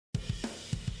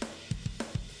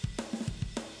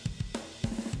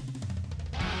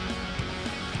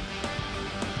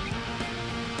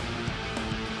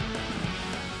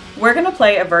We're going to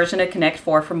play a version of Connect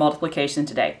 4 for multiplication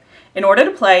today. In order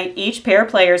to play, each pair of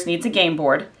players needs a game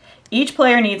board. Each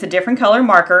player needs a different color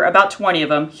marker, about 20 of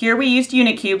them. Here we used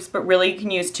unit cubes, but really you can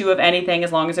use 2 of anything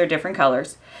as long as they're different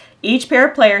colors. Each pair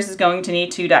of players is going to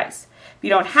need 2 dice. If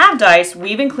you don't have dice,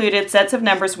 we've included sets of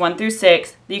numbers 1 through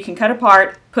 6 that you can cut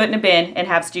apart, put in a bin, and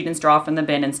have students draw from the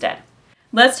bin instead.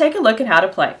 Let's take a look at how to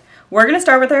play. We're going to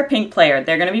start with our pink player.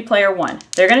 They're going to be player 1.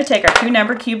 They're going to take our 2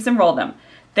 number cubes and roll them.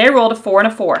 They rolled a 4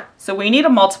 and a 4, so we need to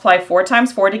multiply 4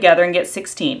 times 4 together and get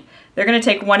 16. They're going to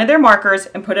take one of their markers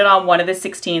and put it on one of the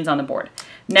 16s on the board.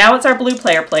 Now it's our blue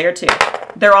player, player 2.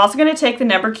 They're also going to take the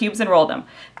number cubes and roll them.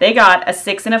 They got a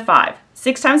 6 and a 5.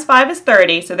 6 times 5 is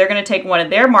 30, so they're going to take one of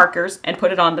their markers and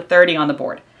put it on the 30 on the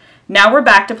board. Now we're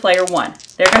back to player 1.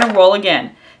 They're going to roll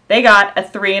again. They got a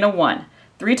 3 and a 1.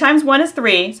 3 times 1 is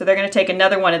 3, so they're going to take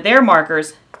another one of their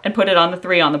markers and put it on the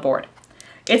 3 on the board.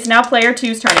 It's now player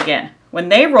 2's turn again. When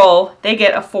they roll, they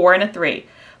get a 4 and a 3.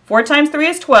 4 times 3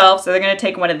 is 12, so they're going to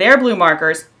take one of their blue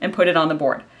markers and put it on the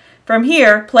board. From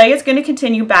here, play is going to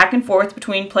continue back and forth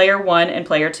between player 1 and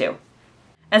player 2.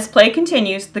 As play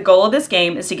continues, the goal of this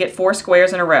game is to get 4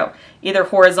 squares in a row, either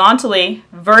horizontally,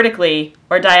 vertically,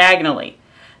 or diagonally.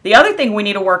 The other thing we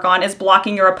need to work on is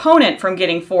blocking your opponent from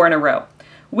getting 4 in a row.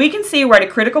 We can see we're at a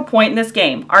critical point in this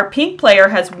game. Our pink player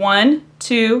has 1,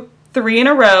 2, 3 in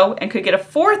a row and could get a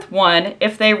 4th one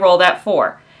if they roll that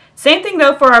 4. Same thing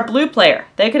though for our blue player.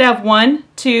 They could have 1,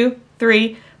 2,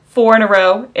 3, 4 in a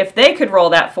row if they could roll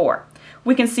that 4.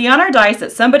 We can see on our dice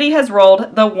that somebody has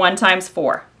rolled the 1 times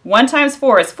 4. 1 times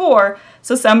 4 is 4,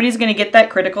 so somebody's going to get that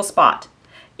critical spot.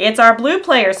 It's our blue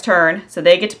player's turn, so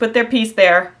they get to put their piece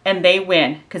there and they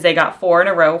win because they got 4 in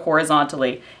a row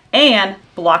horizontally and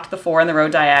blocked the 4 in the row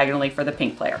diagonally for the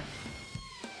pink player.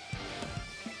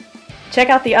 Check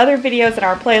out the other videos in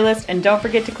our playlist and don't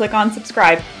forget to click on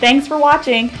subscribe. Thanks for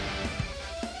watching!